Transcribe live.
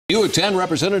U10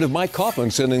 Representative Mike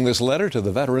Coffman sending this letter to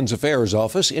the Veterans Affairs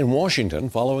Office in Washington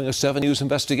following a 7 News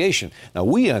investigation. Now,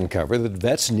 we uncovered that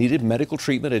vets needed medical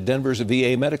treatment at Denver's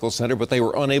VA Medical Center, but they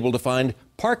were unable to find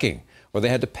parking, or they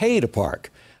had to pay to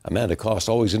park. Amanda Cost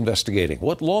always investigating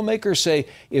what lawmakers say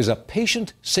is a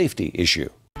patient safety issue.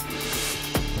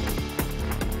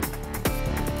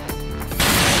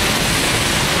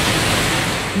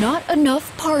 Not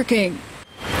enough parking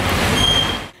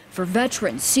for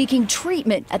veterans seeking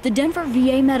treatment at the Denver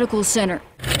VA Medical Center.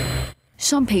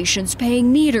 Some patients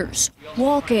paying meters,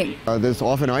 walking. It's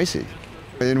often icy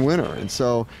in winter, and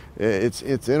so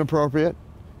it's inappropriate,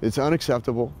 it's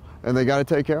unacceptable, and they got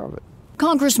to take care of it.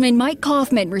 Congressman Mike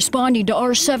Coffman responding to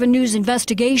our 7 News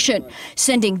investigation,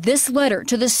 sending this letter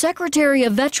to the Secretary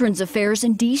of Veterans Affairs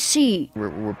in D.C.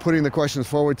 We're putting the questions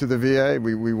forward to the VA.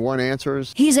 We want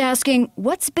answers. He's asking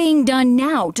what's being done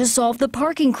now to solve the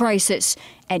parking crisis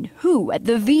and who at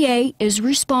the VA is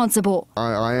responsible.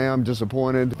 I am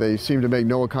disappointed. They seem to make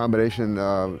no accommodation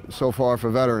so far for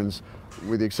veterans,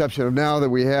 with the exception of now that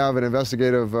we have an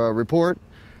investigative report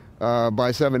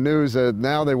by 7 News that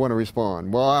now they want to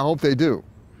respond. Well, I hope they do,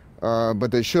 but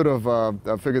they should have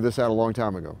figured this out a long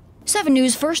time ago. 7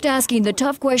 News first asking the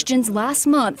tough questions last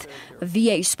month. A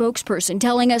VA spokesperson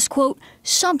telling us, quote,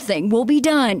 something will be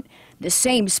done. The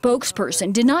same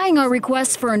spokesperson denying our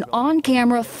request for an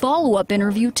on-camera follow-up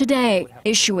interview today,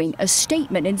 issuing a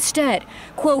statement instead.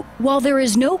 Quote, while there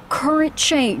is no current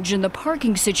change in the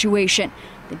parking situation,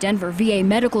 the Denver VA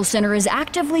Medical Center is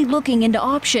actively looking into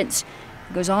options.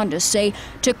 Goes on to say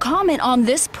to comment on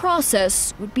this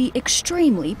process would be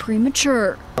extremely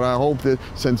premature. But I hope that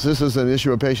since this is an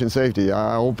issue of patient safety,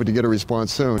 I hope to get a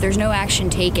response soon. There's no action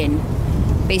taken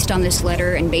based on this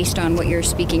letter and based on what you're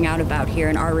speaking out about here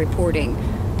in our reporting.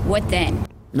 What then?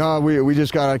 No, we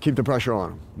just got to keep the pressure on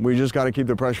them. We just got to keep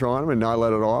the pressure on them and not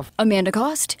let it off. Amanda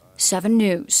Cost, 7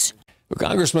 News.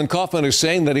 Congressman Coffman is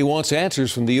saying that he wants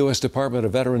answers from the U.S. Department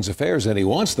of Veterans Affairs, and he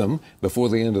wants them before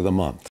the end of the month.